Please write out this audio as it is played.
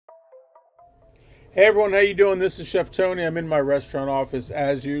Hey everyone, how you doing? This is Chef Tony. I'm in my restaurant office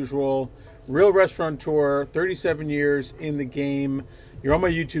as usual. Real restaurateur, 37 years in the game. You're on my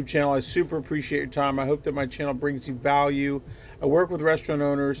YouTube channel. I super appreciate your time. I hope that my channel brings you value. I work with restaurant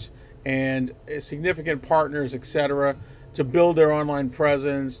owners and significant partners, etc., to build their online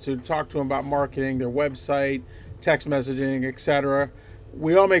presence, to talk to them about marketing, their website, text messaging, etc.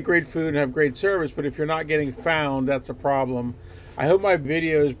 We all make great food and have great service, but if you're not getting found, that's a problem. I hope my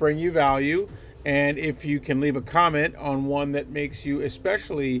videos bring you value. And if you can leave a comment on one that makes you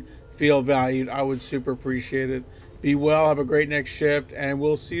especially feel valued, I would super appreciate it. Be well, have a great next shift, and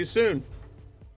we'll see you soon.